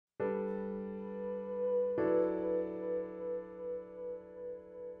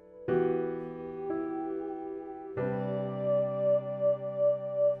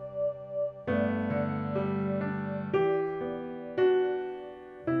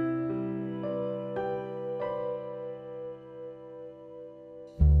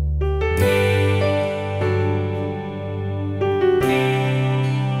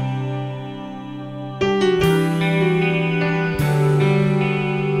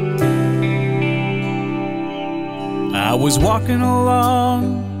was walking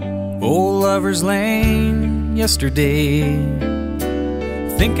along old Lover's Lane yesterday,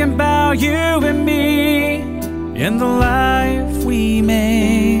 thinking about you and me and the life we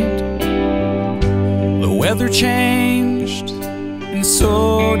made. The weather changed and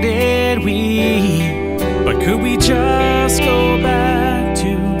so did we, but could we just go back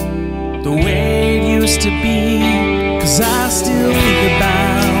to the way it used to be? 'Cause I still think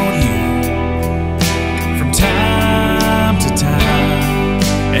about you from time to time,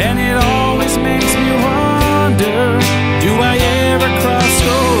 and it always makes me wonder, do I ever cross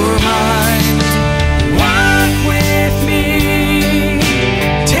your mind? Walk with me,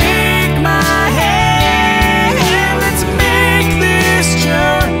 take my hand, let's make this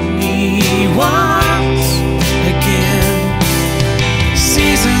journey once again.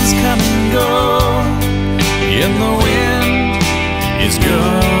 Seasons come and go, and the wind is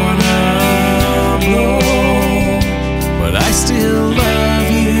gonna blow, but I still love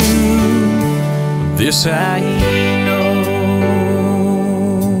you, this I know.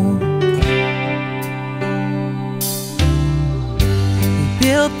 We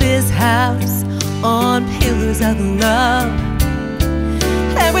built this house on pillars of love,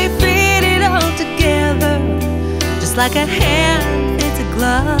 and we fit it all together just like a hand fits a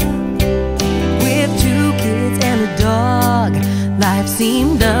glove. With 2 kids and a dog, life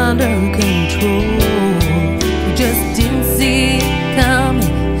seemed under control. We just didn't see it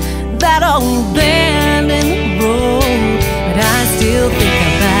coming, that old bend in the road. But I still think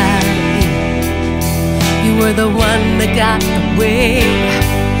about you. You were the one that got the way,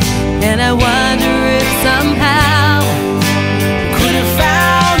 and I wonder if somehow we could have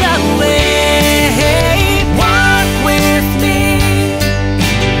found a way. Walk with me,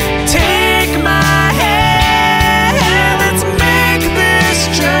 take my hand, let's make this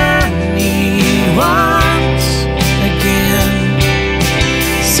journey once again.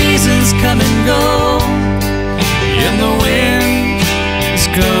 Seasons come and go, and the wind is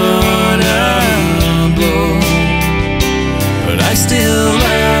gonna blow, but I still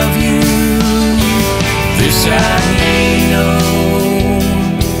love you, this I know.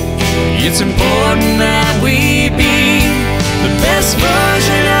 It's important that we be the best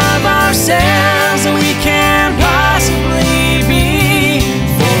version of ourselves that we can possibly be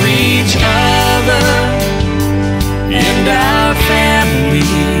for each other and our family,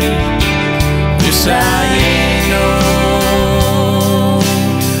 this I know.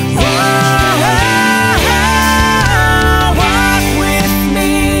 Walk with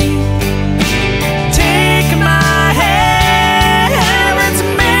me, take my hand, let's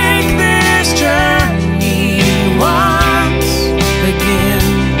make this journey once again.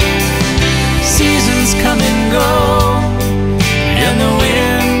 Seasons come and go, and the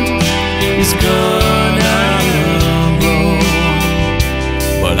wind is gonna blow,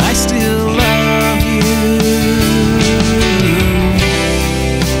 but I still love you.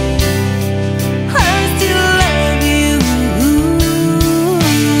 I still love you.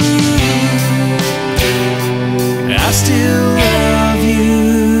 I still love you,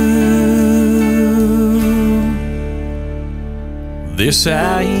 this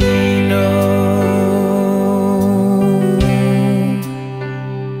I